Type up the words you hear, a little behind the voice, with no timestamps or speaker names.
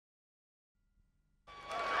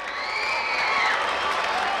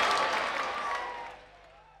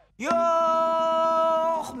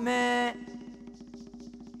Yok mu?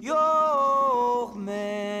 Yok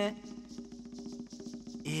mu?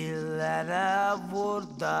 İllere vur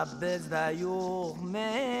da bizde yok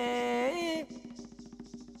mu?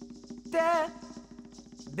 De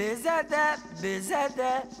bize de, bize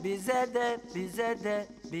de, bize de, bize de,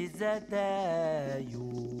 bize de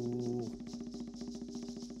yok.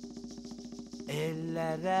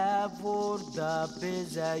 Ellere vur da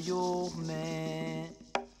bize yok mu?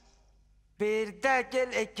 Bir de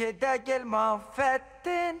gel, iki de gel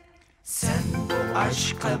mahvettin. Sen bu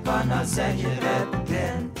aşkı bana zehir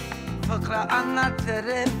ettin. Fıkra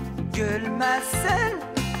anlatırım, gülmezsin.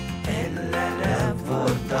 Ellere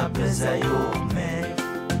vur da bize yok mu?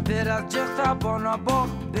 Birazcık da bana bak,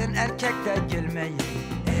 ben erkek de gülmeyim.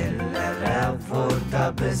 Ellere vur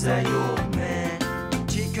da bize yok mu?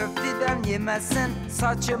 Çiğ köfteden yemezsin,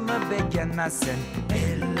 saçımı beğenmezsin.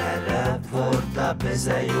 Ellere vur da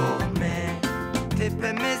bize yok mu?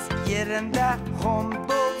 Tipimiz yerinde,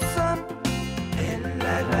 olsun.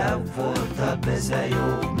 Ellere vur da bize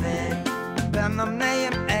yok mu? Benim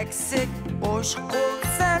neyim eksik, aşkı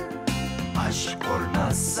aşk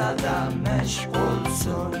olmazsa da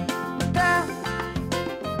meşgulsun. De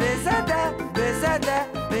bize de, bize de,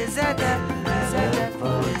 bize de, bize de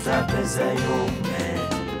vur da bize yok mu?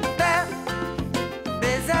 De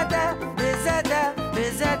bize de, bize de,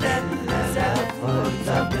 bize de, bize de vur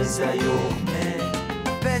da bize yok mu?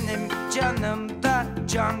 Benim canımda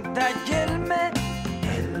can da gelme.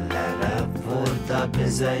 Ellere vur da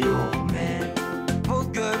bize yok mu?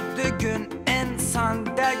 Bu gördüğün insan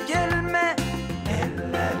da gelme.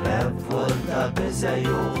 Ellere vur da bize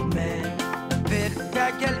yok mu? Bir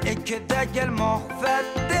de gel, iki de gel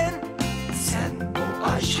mahvettin. Sen bu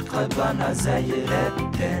aşkı bana zehir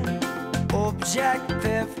ettin.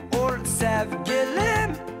 Objektif ol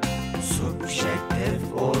sevgilim,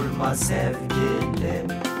 subjektif olma sevgilim.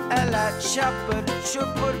 Ele şapır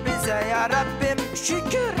şupur bize ya Rabbim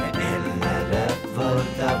şükür. Ellere vur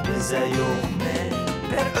da bize yok mu?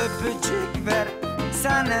 Bir öpücük ver,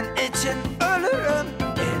 senin için ölürüm.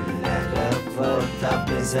 Ellere vur da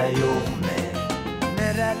bize yok mu?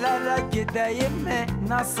 Nerelere gideyim mi,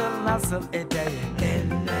 nasıl edeyim?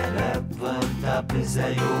 Ellere vur da bize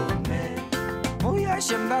yok mu? Bu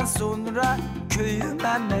yaşımdan sonra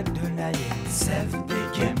köyüme mi döneyim?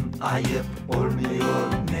 Sevdiğim ayıp olmuyor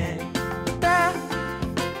mu? De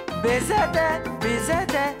bize de, bize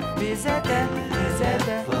de, bize de, bize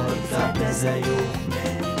de, vur da bize yok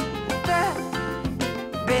mu? De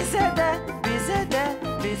bize de, bize de,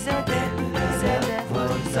 bize de, bize de,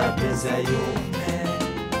 vur da bize yok mu?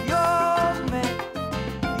 Yok mu?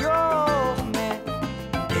 Yok mu?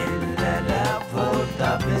 Ellere vur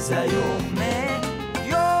da bize yok mu?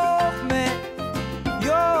 Yok mu?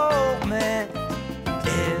 Yok mu?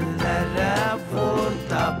 Ellere vur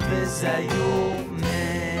da bize yok.